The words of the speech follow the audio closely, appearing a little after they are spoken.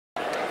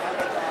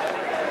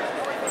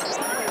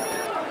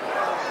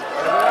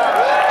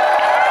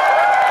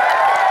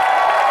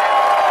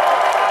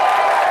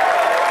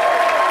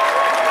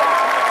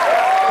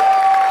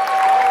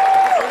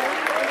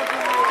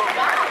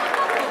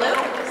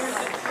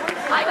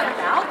like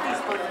about these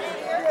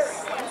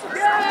balloons?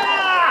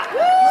 Yeah!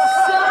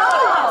 So,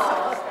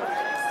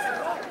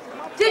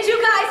 did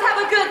you guys have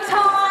a good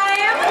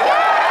time?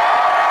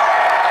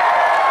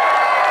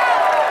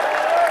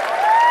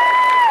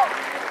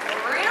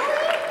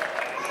 Really?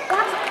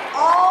 That's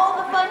all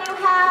the fun you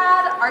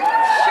had? Are you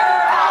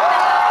sure about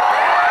that?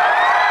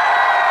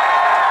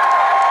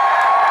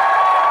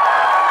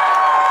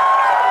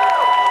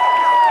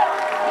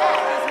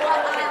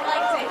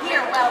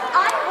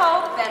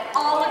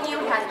 All of you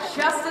had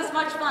just as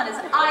much fun as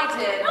I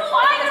did. Oh,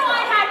 I know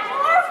I had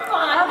more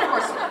fun. Of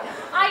course you did.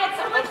 I had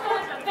so much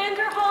fun at the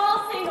vendor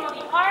hall, seeing all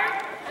the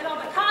art, and all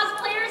the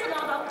cosplayers, and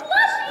all the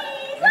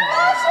plushies.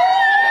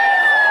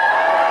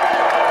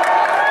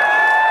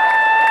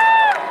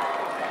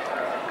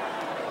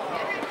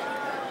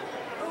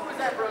 Who was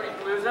that, Brony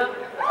Palooza?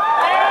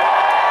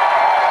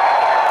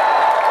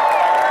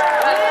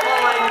 That's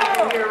all I need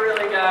to hear,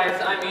 really, guys.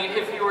 I mean,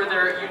 if you were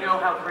there, you know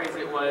how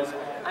crazy it was.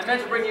 I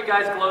meant to bring you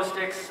guys glow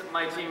sticks.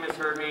 My team has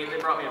heard me. They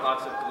brought me a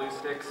box of glue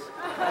sticks.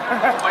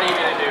 What are you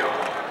gonna do?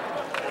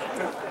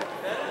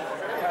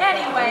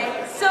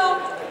 Anyway, so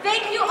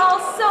thank you all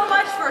so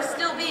much for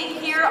still being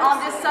here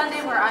on this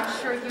Sunday where I'm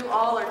sure you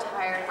all are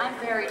tired. I'm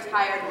very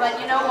tired, but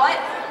you know what?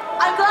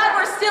 I'm glad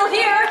we're still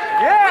here.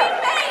 Yeah. We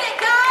made it,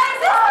 guys!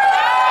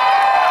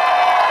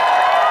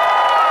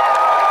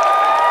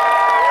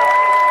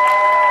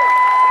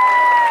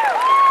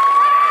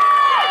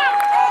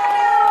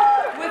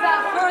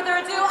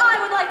 It's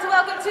the to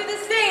welcome to the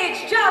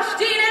stage, Josh,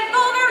 Dean, and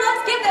Boulder.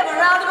 Let's give them a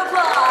round of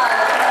applause.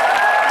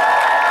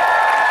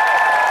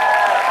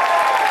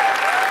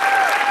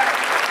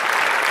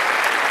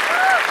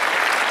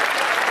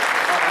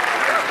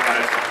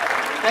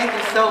 Thank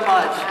you so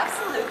much.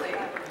 Absolutely.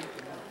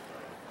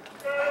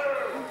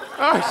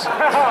 Thanks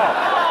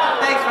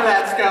for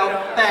that, Scope.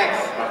 Thanks.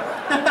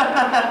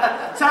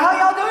 So how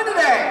y'all doing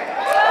today?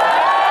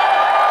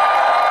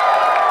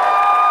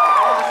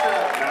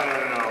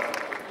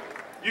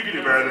 You can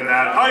do better than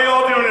that. How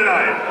y'all doing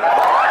tonight?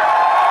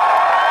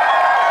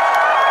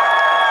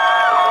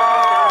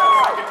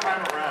 Second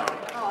time around.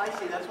 Oh, I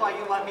see. That's why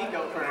you let me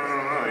go first.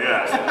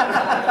 Yes.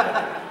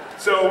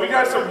 So we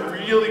got some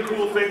really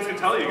cool things to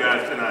tell you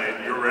guys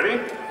tonight. You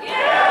ready?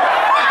 Yeah!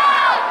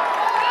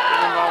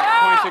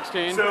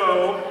 2016.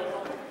 So,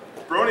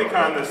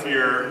 BronyCon this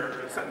year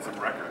is setting some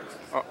records.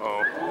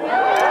 Uh-oh.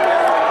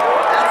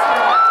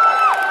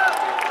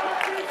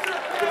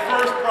 The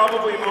first,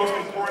 probably most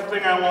important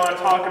thing I want to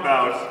talk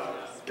about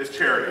is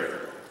charity.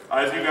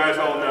 As you guys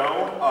all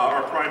know,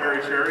 our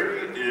primary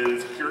charity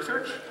is Cure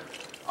Search.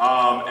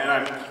 And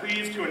I'm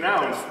pleased to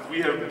announce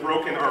we have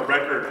broken our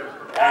record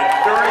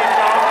at 30,600.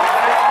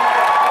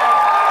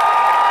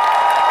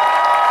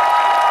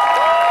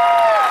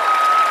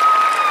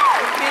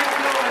 We can't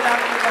do it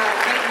without you guys.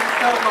 Thank you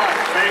so much.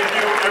 Thank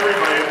you,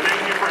 everybody.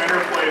 Thank you for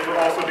Interplay for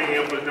also being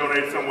able to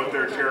donate some with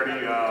their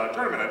charity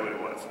tournament, I believe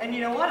it was. And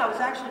you know what? I was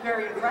actually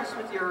very impressed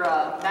with your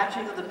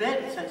matching of the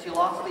bid since you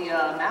lost the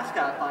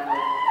mascot finally.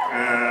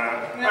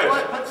 You know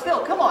what? But still,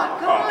 come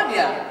on,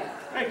 yeah.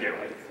 Thank you.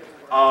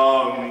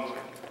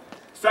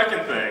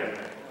 Second thing,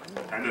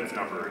 attendance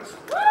numbers.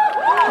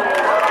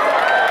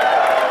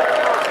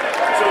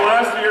 So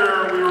last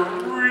year we were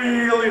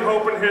really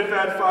hoping to hit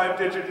that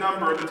 5-digit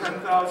number, the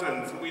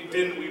 10,000s. We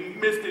didn't. We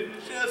missed it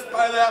just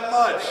by that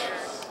much.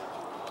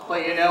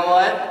 But you know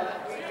what?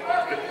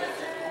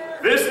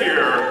 This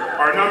year,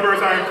 our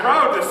numbers, I'm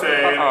proud to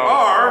say,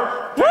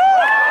 are...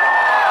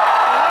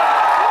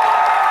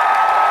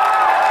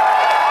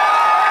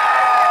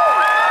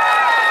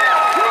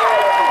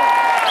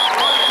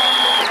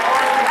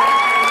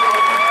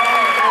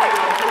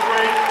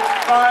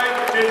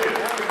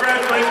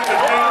 Congratulations and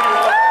thank you.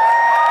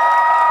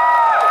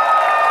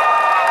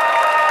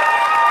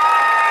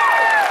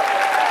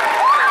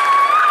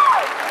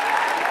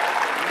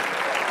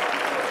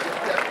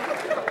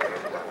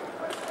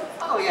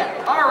 Oh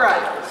yeah, all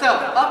right. So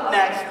up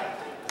next,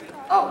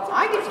 oh,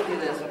 I get to do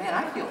this. Man,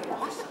 I feel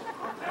awesome.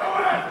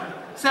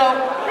 So,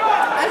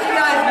 as you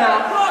guys know,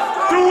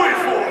 do it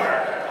for her.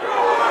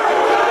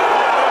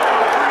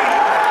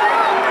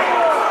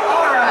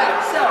 All right.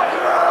 So,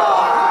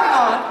 moving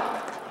on.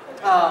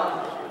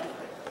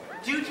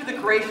 Due to the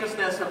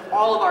graciousness of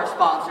all of our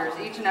sponsors,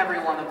 each and every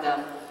one of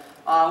them,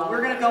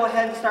 we're going to go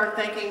ahead and start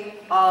thanking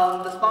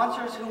the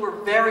sponsors who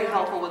were very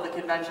helpful with the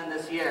convention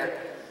this year.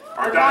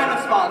 Our diamond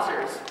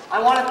sponsors.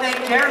 I want to thank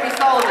Jeremy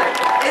Sullivan,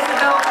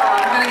 Isabel.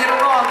 I'm going to get it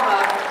wrong.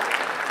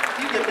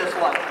 You get this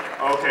one.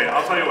 Okay,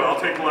 I'll tell you what. I'll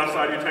take the left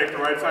side. You take the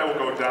right side. We'll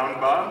go down,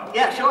 bottom.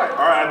 Yeah, sure.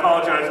 All right. I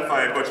apologize if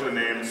I butcher the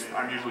names.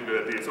 I'm usually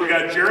good at these. So we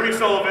got Jeremy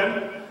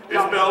Sullivan,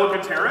 Isabel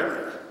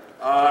Gutierrez,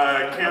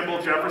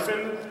 Campbell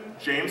Jefferson,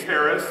 James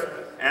Harris,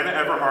 Anna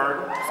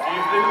Everhard,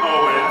 Stephen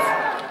Owens.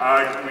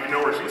 We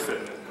know where she's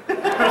sitting.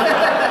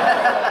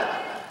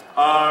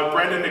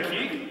 Brendan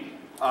McKeague,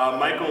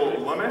 Michael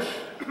Lumish,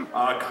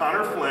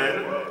 Connor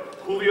Flynn,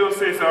 Julio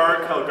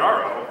Cesar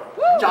Calgaro,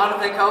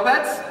 Jonathan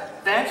Kobetz,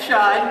 Vance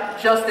Scheid,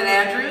 Justin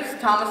Andrews,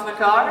 Thomas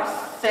Nakar,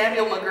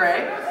 Samuel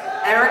McGray,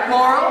 Eric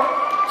Morrow,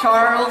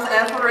 Charles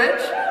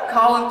Etheridge,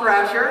 Colin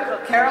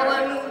Thrasher,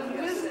 Carolyn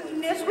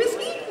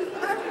Niswisky?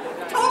 I'm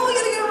totally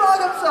getting it wrong,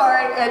 I'm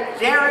sorry, and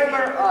Jared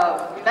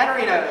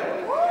Menarino.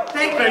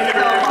 Thank you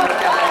so much,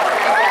 guys.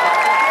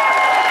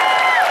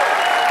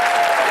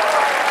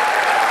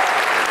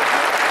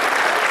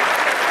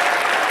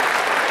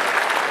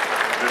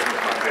 This was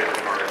my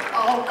favorite part.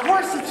 Oh, of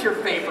course it's your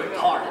favorite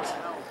part.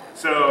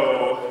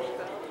 So,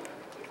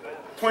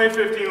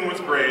 2015 was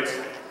great.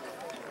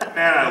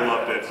 Man, I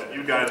loved it.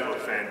 You guys were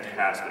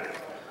fantastic.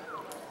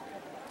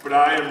 But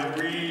I am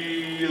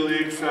really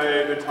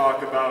excited to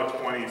talk about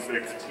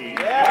 2016.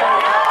 Yeah.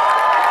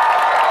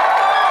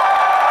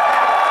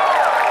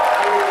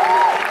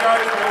 You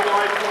guys know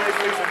why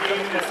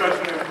 2016 is such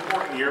an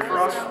important year for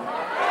us?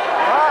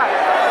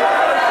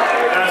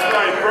 That's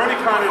right.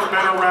 BronyCon has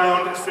been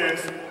around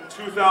since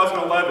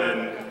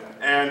 2011,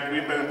 and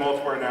we've been in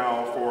Baltimore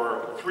now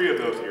for 3 of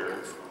those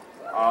years.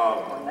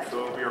 So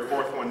it'll be our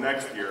 4th one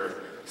next year.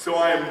 So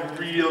I am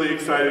really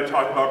excited to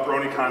talk about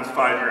BronyCon's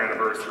 5-year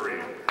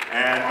anniversary.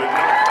 And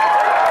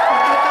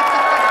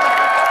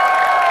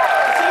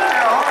See,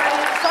 you're already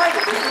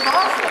excited. This is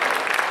awesome.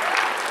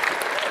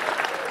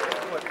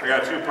 I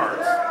got 2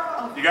 parts.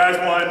 You guys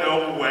want to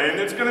know when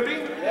it's going to be?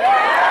 Yeah.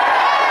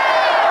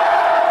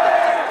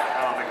 I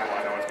don't think I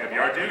want to know when it's going to be.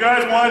 All right, do you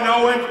guys want to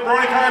know when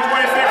BronyCon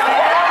 2016?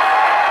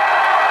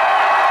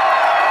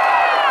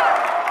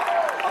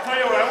 I'll tell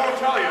you what, I won't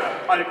tell you.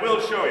 I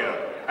will show you,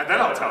 and then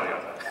I'll tell you.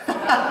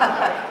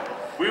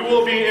 We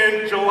will be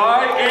in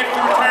July 8th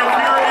through 10th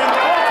here in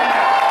Baltimore.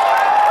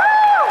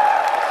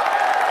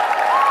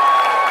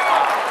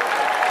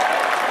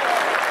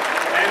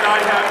 And I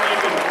have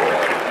even more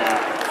good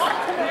news.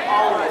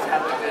 Always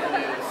have the good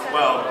news.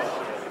 Well,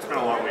 it's been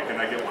a long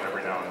weekend. I get one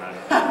every now and then.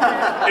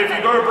 If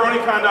you go to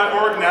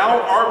BronyCon.org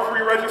now, our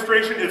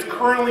pre-registration is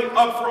currently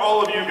up for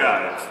all of you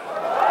guys.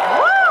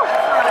 Woo!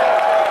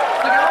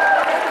 So go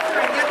register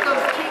and get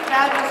those cheap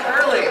badges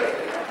early.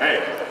 Hey,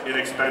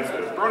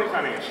 inexpensive.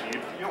 BronyCon ain't cheap.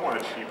 You don't want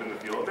to cheapen the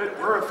feel of it.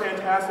 We're a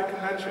fantastic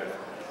convention.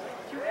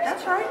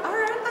 That's right. All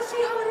right. Let's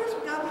see how it is.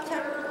 We got a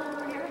technical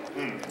over here.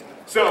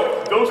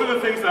 So, those are the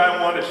things that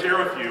I wanted to share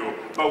with you,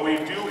 but we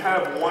do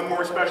have one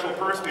more special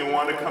person who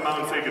wanted to come out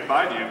and say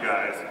goodbye to you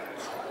guys.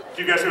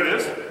 Do you guess who it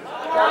is?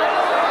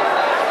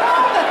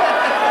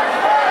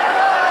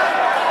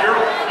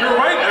 You're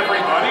right,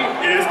 everybody.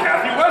 It is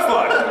Kathy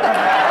Westlock.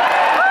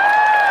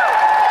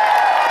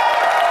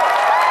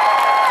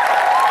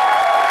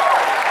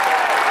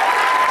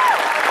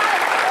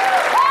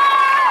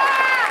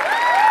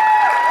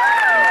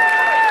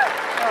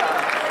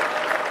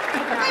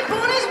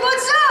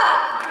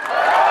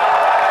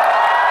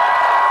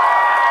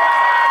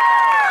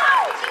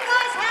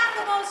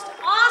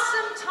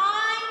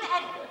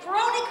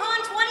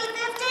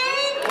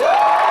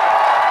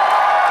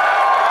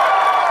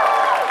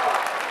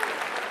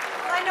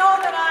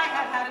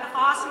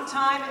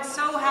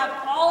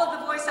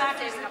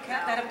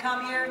 that have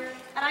come here.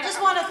 And I just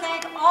want to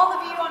thank all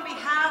of you on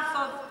behalf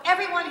of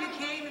everyone who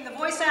came in the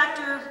voice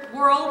actor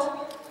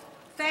world.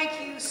 Thank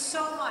you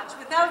so much.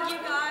 Without you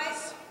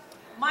guys,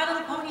 My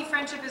Little Pony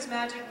Friendship is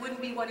Magic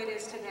wouldn't be what it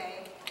is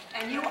today.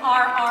 And you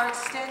are our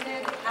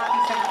extended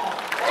happy family.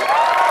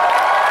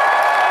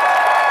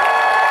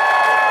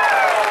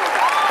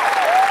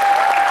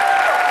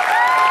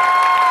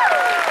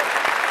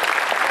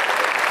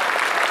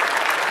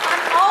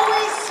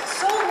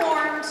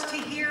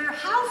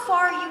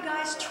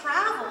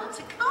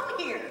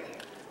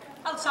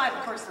 Outside,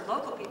 of course, the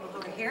local people who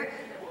are here,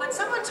 but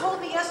someone told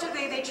me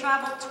yesterday they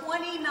traveled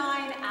 29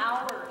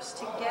 hours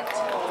to get to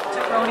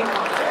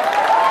BronyCon.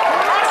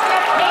 That's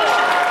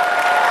dedication.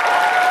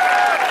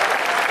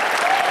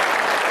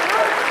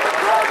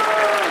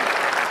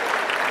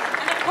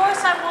 And of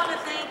course, I want to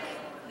thank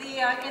the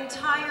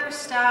entire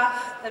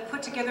staff that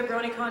put together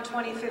BronyCon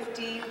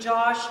 2015,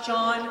 Josh,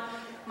 John,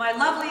 my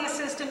lovely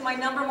assistant, my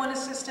 #1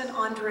 assistant,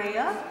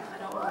 Andrea. I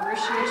don't know where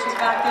she is, she's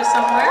back there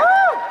somewhere.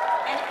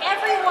 And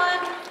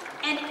everyone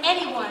and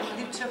anyone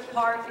who took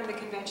part in the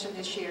convention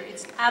this year.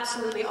 It's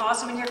absolutely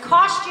awesome, and your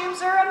costumes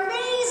are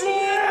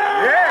amazing!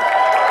 Yeah.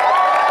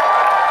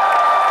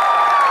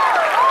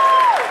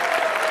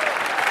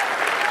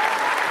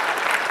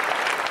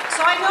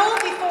 So I know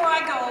before I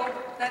go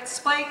that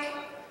Spike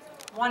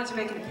wanted to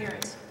make an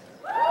appearance.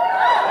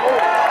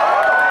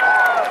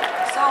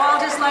 So I'll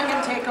just let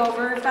him take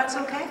over, if that's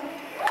okay?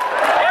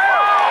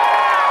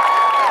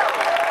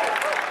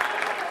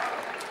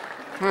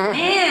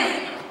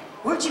 Man!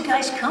 Where'd you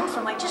guys come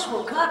from? I just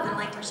woke up and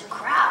like there's a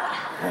crowd.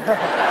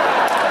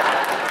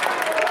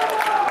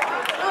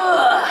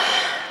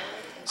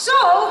 So,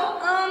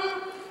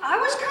 I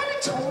was kind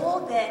of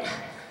told that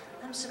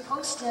I'm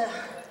supposed to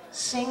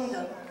sing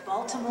the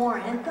Baltimore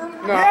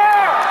anthem. No.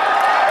 Yeah!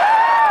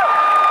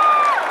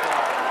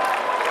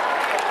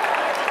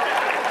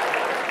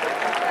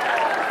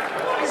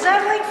 Is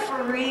that like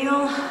for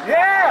real?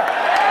 Yeah!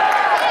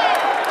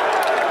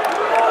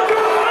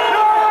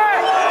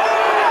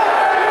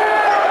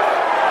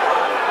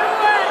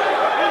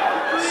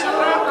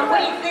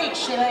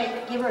 Should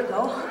I give her a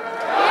go?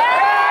 Yeah!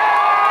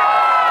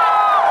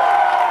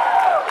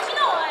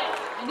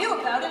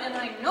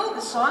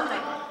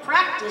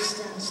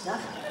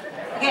 stuff.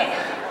 Okay,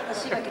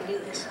 let's see if I can do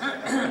this.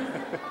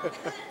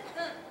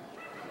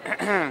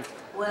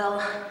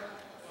 Well,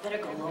 better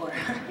go lower.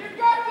 You're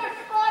dead, you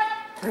slut!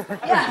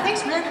 Yeah,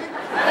 thanks, man.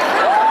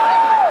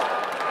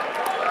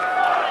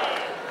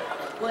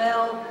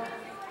 Well,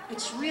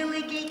 it's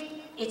really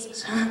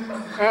I'm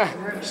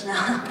nervous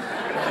now.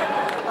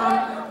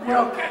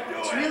 Well,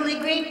 it's really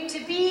great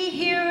to be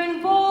here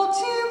in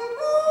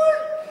Baltimore.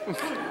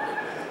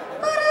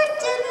 But I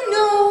didn't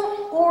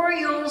know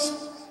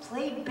Orioles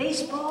played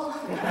baseball.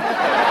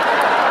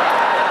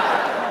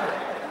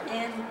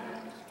 And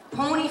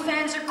pony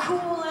fans are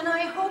cool, and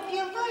I hope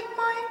you like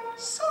my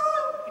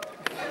song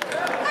at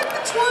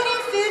the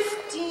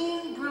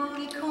 2015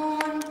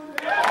 BronyCon.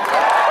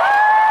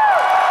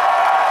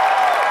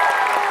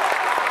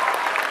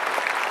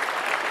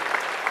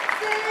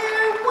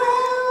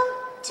 Farewell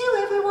to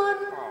everyone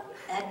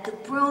at the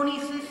Brony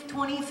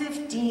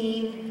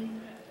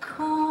 2015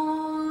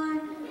 con.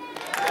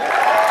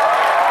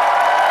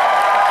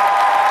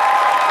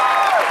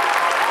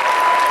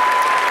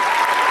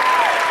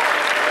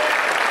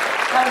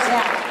 How's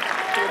that?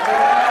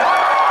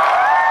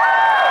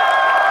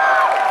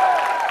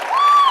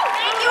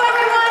 Thank you,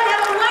 everyone.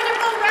 Have a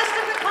wonderful rest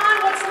of the con,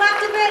 what's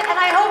left of it, and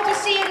I hope to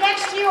see you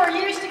next year or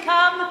years to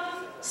come.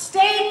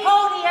 Stay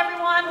pony,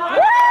 everyone.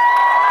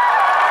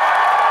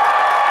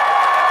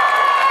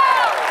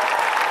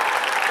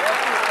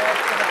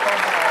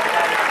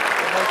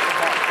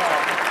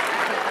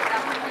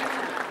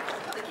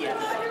 Yes,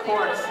 of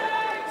course.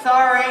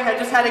 Sorry, I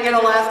just had to get a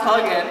last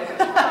hug in.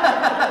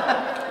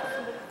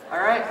 All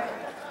right.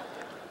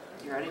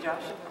 You ready,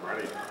 Josh? I'm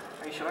ready.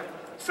 Are you sure?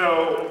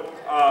 So,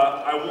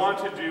 I want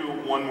to do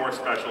one more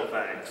special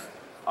thanks.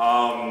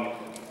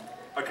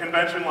 A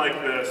convention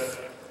like this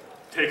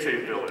takes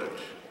a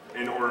village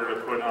in order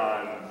to put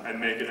on and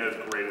make it as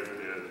great as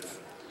it is.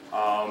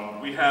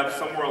 We have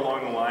somewhere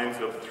along the lines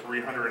of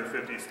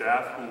 350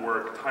 staff who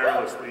work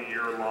tirelessly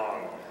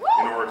year-long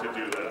in order to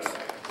do this.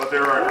 But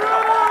there are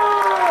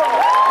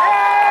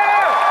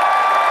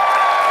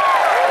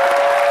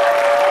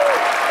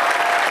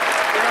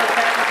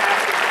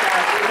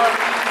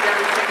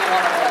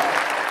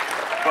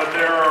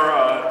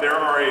there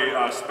are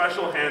a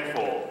special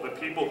handful, the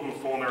people who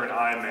Fulner and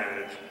I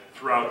manage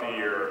throughout the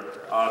year,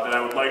 that I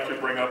would like to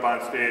bring up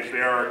on stage.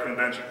 They are our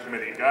convention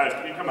committee. Guys,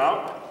 can you come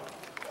out?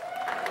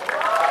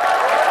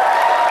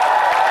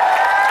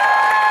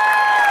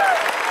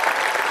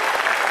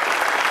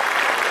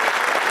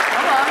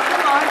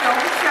 Come on, don't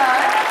be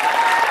shy.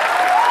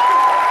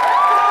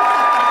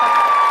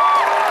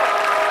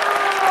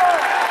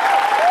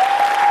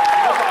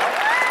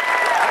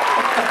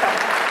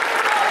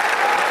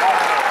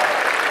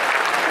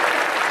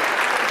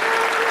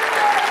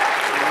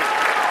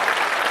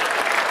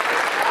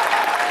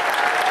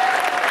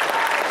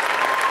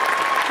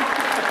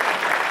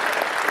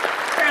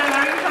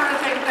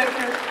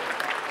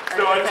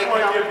 So I just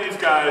want to give these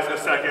guys a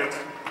second,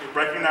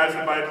 recognize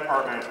them by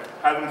department,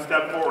 have them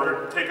step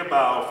forward, take a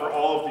bow for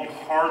all of the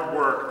hard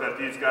work that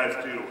these guys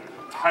do.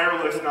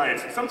 Tireless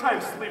nights,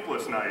 sometimes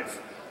sleepless nights,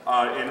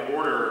 in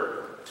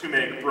order to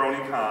make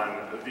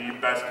BronyCon the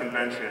best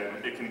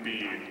convention it can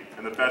be,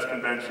 and the best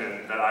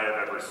convention that I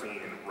have ever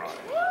seen run.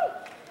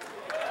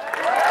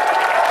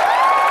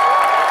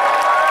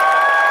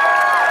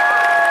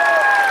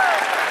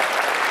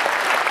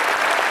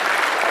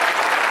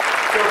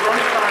 So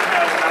BronyCon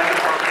has 9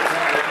 departments,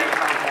 and I do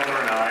count Fulner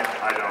and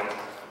I don't.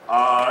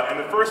 And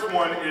the first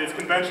one is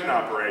convention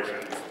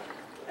operations.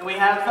 And we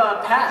have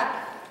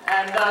Pat.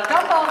 And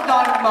Gumball's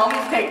gone from home.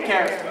 He's taking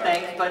care of some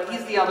things, but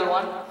he's the other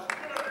one.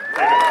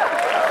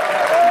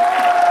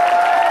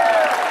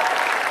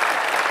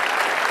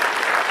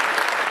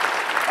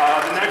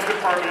 The next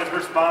department is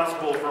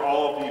responsible for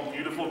all of the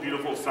beautiful,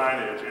 beautiful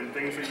signage and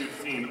things that you've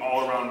seen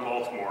all around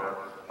Baltimore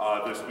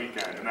this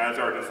weekend, and that is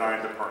our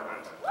design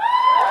department.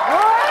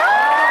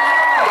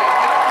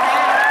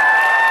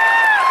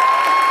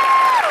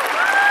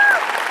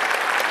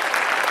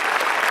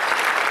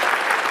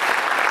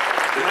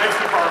 The next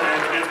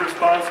department is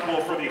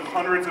responsible for the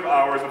hundreds of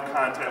hours of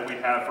content we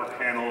have for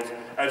panels,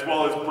 as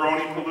well as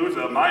Brony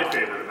Palooza, my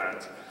favorite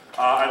event.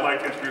 I'd like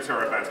to introduce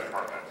our events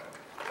department.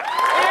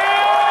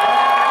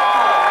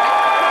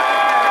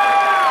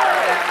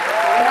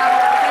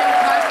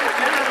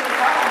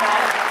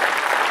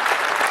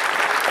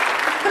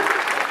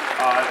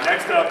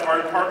 Next up,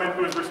 our department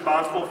who is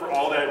responsible for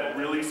all that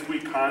really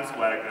sweet con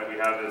swag that we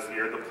have this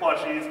year, the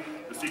plushies,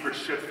 the secret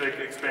shit-fic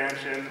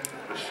expansion,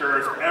 the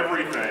shirts,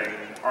 everything,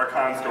 our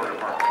con store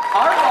department.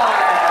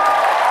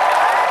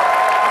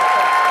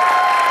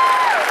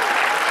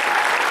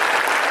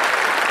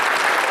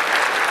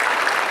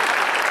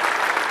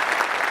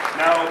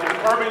 Now, the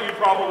department you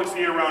probably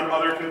see around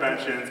other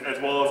conventions, as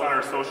well as on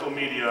our social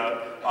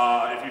media,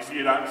 if you see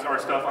it on our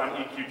stuff on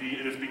EQD,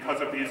 it is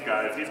because of these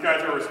guys. These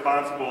guys are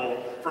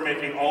responsible for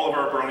making all of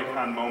our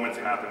BronyCon moments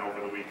happen over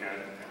the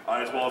weekend,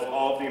 as well as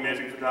all of the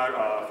amazing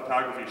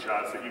photography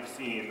shots that you've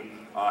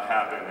seen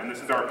happen. And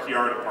this is our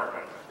PR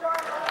department.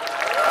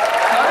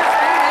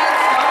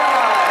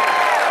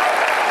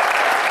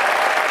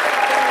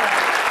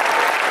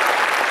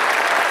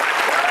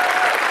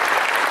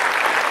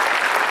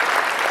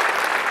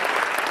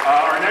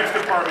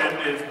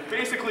 is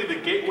basically the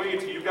gateway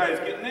to you guys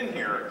getting in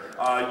here.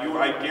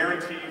 I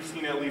guarantee you've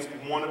seen at least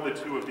one of the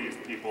two of these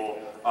people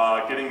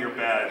getting your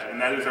badge, and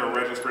that is our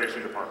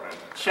registration department.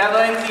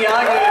 Sheva and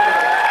Tiagi.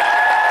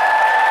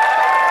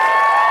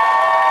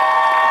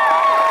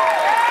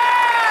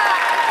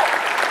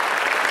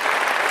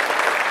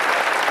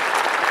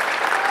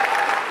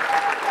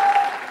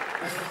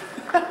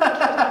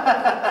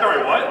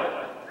 Sorry, what?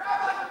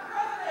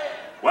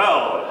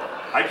 Well,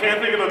 I can't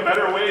think of a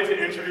better way to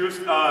introduce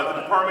the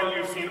department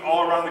you've seen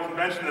all around the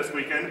convention this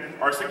weekend,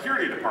 our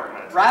security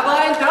department.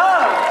 Rabbi and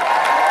Doug!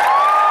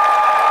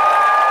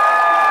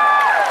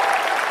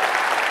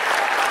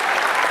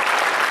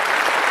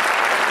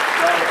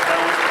 That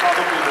was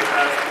probably the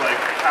best,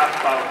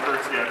 half-bottle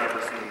curtsy I've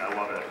ever seen. I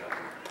love it.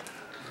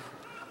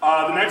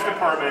 The next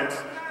department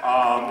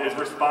is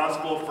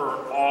responsible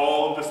for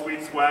all the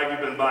sweet swag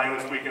you've been buying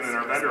this weekend in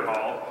our vendor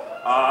hall.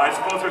 I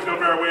suppose there's no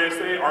better way to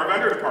say our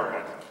vendor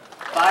department.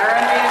 Fire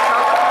Envy and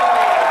Charlotte.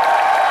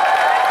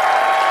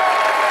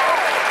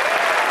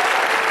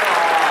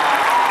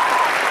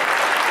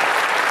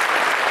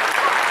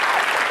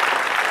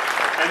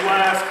 And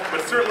last,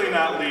 but certainly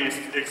not least,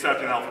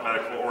 except in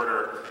alphabetical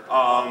order,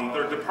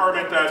 the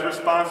department that is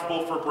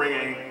responsible for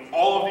bringing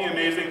all of the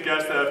amazing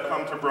guests that have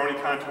come to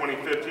BronyCon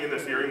 2015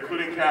 this year,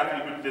 including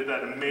Kathy, who did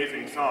that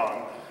amazing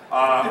song,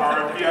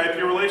 our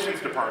VIP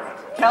relations department.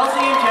 Kelsey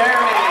and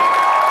Jeremy.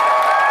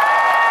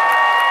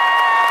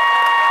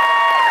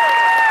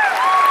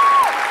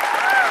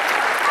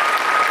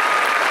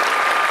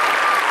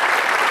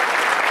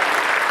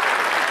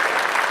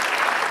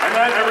 And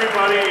that,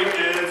 everybody,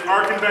 is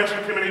our convention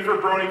committee for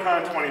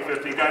BronyCon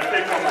 2015. Guys,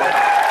 take one more.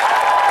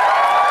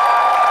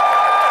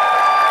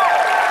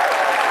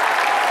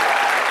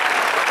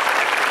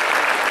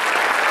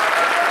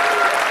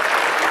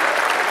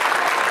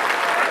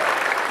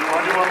 You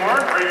want to do one more?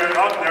 Or are you gonna,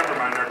 oh, never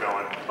mind, they're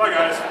going. Bye,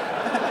 guys.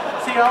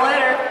 See y'all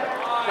later.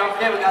 Don't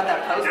forget we got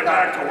that postcard. Get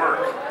back to work.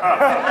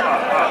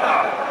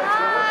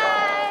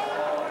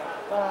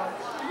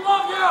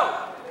 Love you!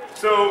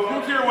 So, who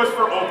here was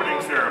for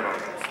opening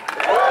ceremonies?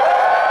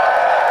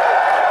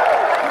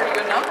 Pretty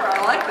good number,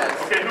 I like this.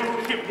 Okay,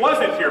 who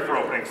wasn't here for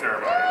opening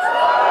ceremonies?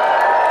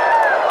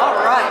 All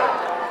right.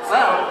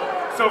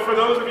 Well, So for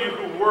those of you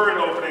who were in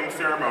opening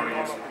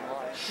ceremonies,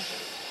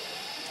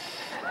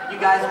 you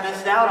guys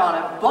missed out on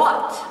it,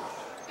 but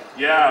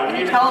yeah, can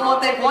you tell them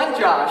what they've won,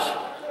 Josh?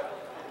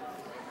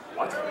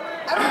 What?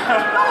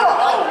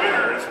 All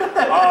winners.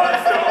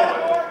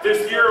 So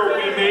this year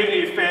we made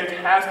a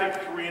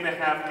fantastic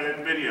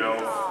 3.5-minute video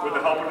with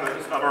the help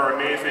of our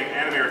amazing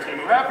animator team,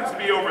 who happens to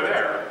be over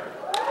there.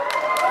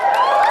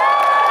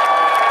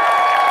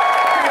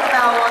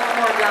 Now once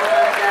more, gentlemen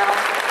and gals.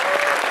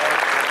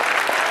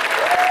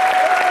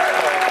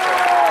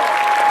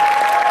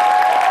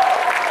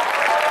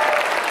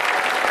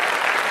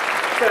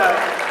 So,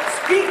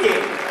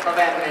 speaking of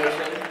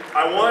animation,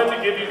 I wanted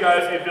to give you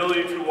guys the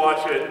ability to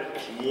watch it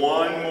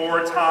one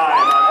more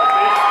time on the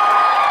big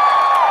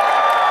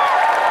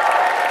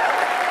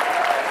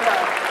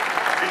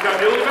because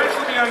it'll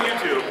eventually be on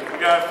YouTube. We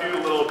got a few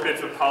little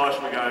bits of polish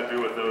we got to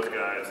do with those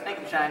guys. thank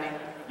you, Shiny.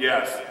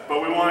 Yes,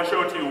 but we want to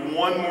show it to you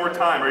one more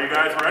time. Are you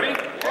guys ready?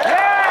 Okay, you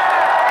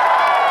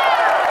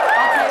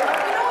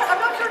know what? I'm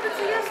not sure if it's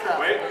a yes, though.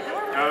 Wait.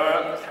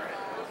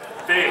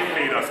 They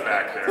hate us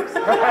back there.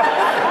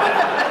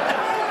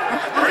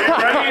 Are you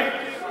ready?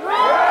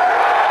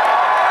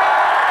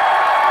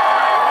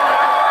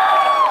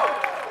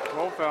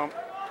 Roll film.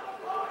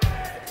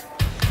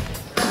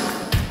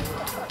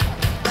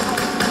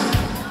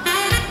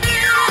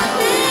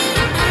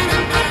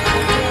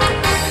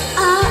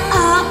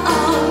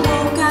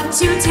 Woke up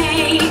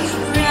today,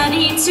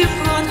 ready to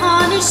put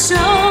on a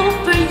show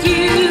for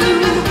you.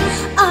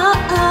 All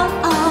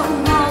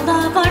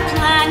of our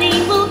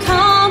planning will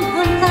come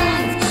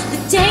alive. The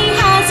day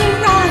has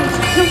arrived,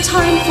 no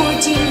time for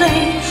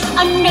delay.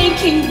 I'm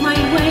making my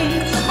way,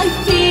 I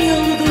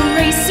feel the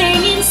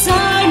racing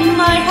inside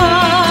my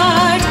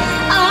heart.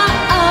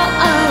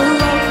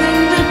 Open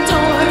the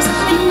doors,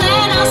 and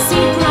then I'll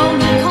see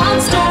BronyCon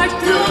start.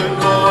 Good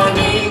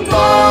morning,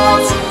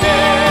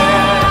 Baltimare.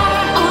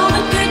 All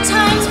the good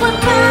times we're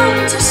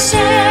bound to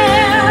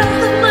share.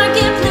 The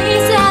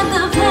marketplace and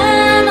the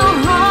panel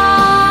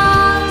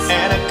halls.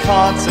 And a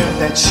concert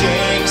that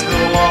shakes the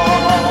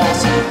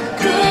walls.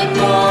 Good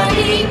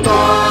morning,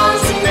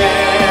 Baltimare.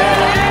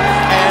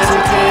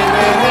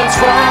 Entertainment and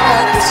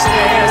drive the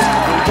stairs.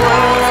 The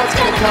world's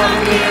gonna come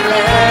here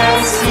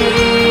and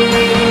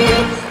see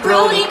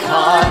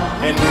BronyCon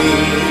and me.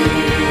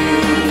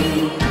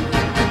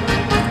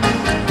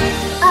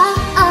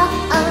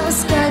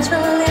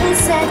 Schedule is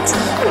set.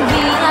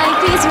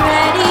 VIP's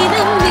ready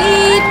to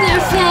meet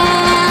their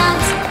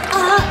fans.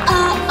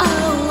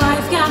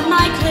 I've got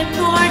my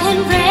clipboard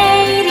and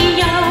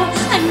radio.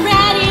 I'm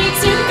ready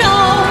to go.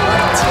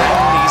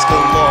 Attendees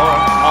galore,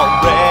 all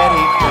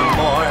ready for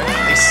more.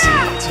 They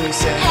seem to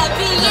say,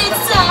 Happy,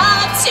 it's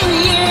up to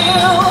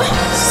you.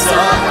 so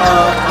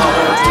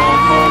don't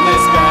hold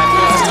this back,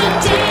 'cause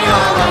today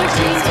all our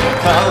dreams will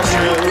come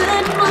true.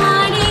 Good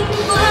morning,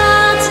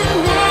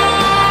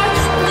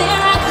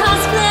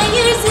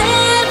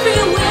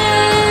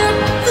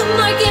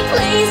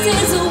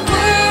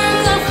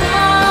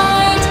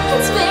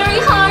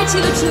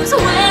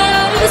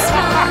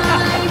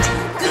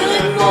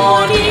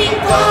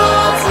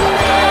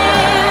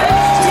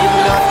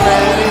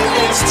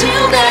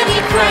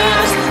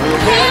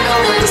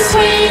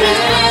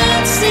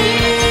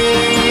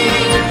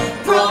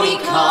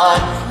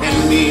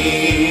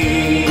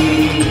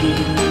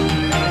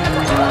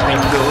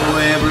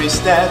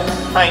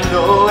 I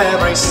know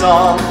every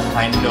song,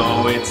 I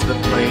know it's the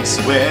place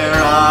where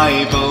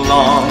I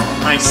belong.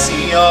 I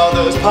see all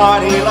those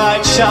party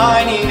lights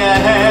shining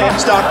ahead.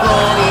 Start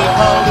blowing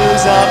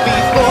Palooza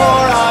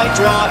before I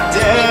drop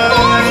dead.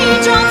 Before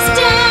he drops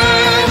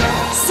dead.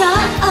 So,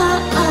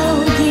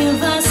 give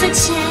us a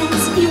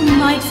chance. You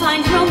might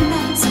find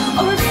romance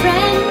or a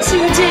friend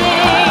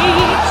today.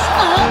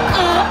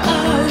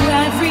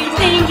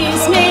 Everything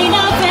is made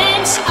of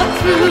and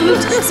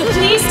approved. So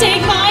please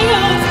take my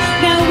oath.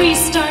 Now we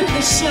start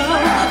the show.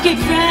 Get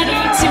ready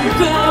to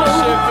go.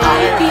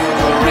 I feel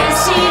the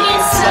racing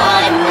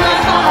inside my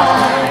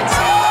heart.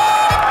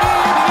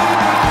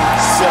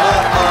 So,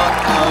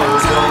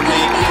 don't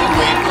make me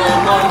wait no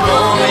more.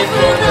 Don't wait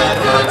for the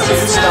fun to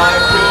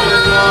start.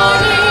 Good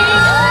morning,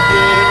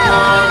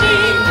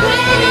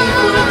 waiting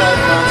for the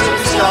fun to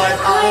start.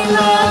 I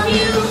love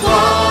you,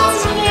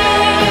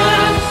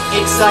 Baltimare.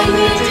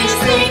 Excitement is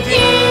thick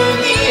in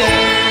the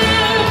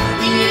air.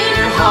 The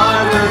inner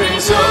harbor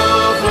is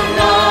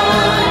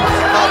overrun.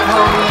 Our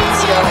ponies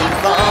yelling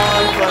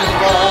fun, fun,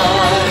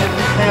 fun.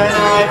 And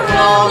I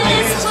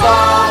promise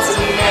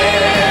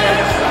Baltimare,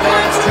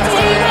 that's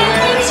today when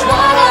let's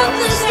run up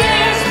the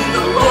stairs.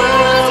 The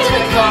world's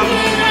gonna come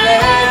here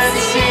and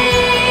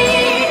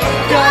see.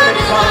 Gotta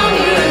come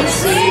here and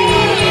see.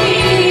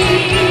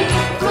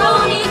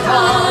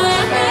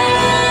 BronyCon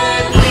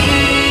and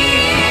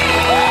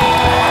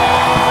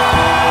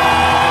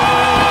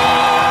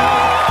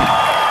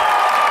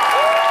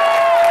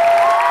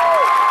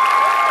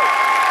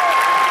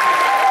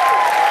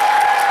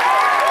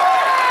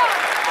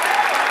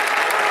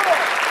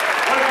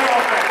What do you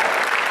all think?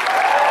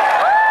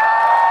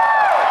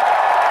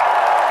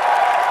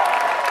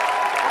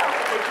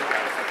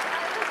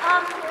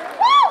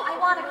 I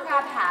want a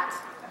crab hat.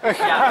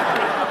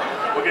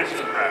 We'll get you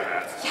some crab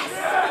hats.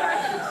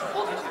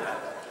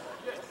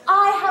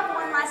 I have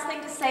one last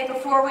thing to say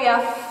before we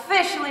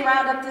officially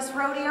round up this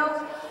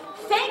rodeo.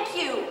 Thank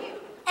you,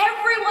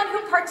 everyone who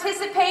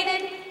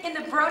participated in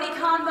the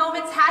BronyCon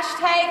Moments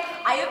hashtag.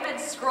 I have been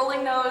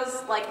scrolling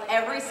those like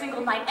every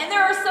single night, and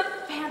there are some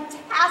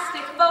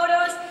fantastic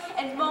photos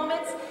and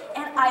moments,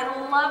 and I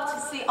love to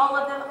see all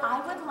of them.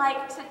 I would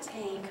like to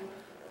take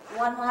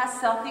one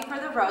last selfie for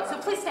the road, so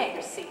please stay in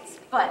your seats.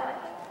 But,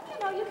 you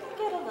know, you can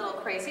get a little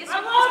crazy. As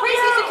crazy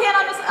as you can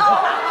on this.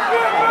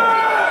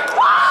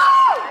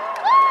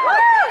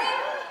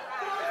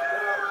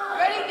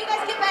 Ready? You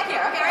guys get back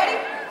here. Okay, ready?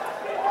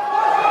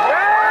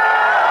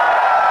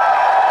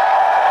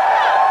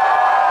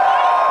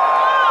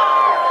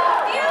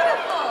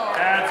 Beautiful.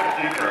 That's a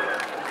keeper.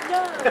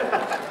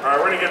 All right,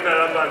 we're gonna get that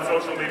up on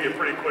social media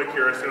pretty quick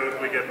here as soon as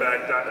we get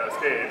back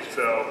stage.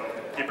 So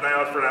keep an eye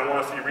out for it. I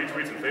want to see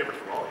retweets and favorites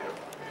from all of you.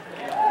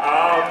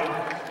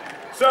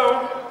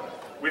 So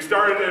we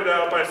started it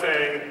out by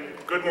saying,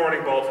 "Good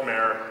morning,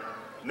 Baltimare."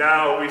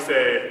 Now we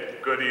say,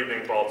 "Good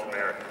evening,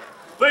 Baltimare."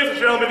 Ladies and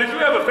gentlemen, did you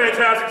have a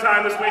fantastic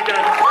time this weekend?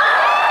 I'm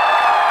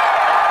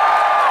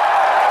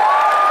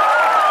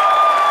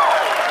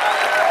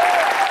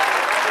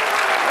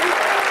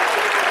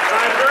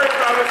very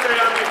proud to say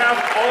on behalf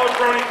of all of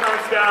BronyCon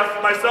staff,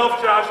 myself,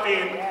 Josh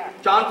Dean,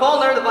 John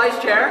Fulner, the vice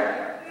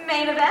chair.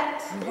 Main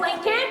event,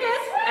 Blank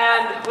Candace.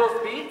 And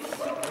Hoof Beats.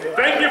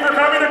 thank you for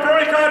coming to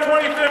BronyCon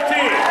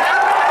 2015.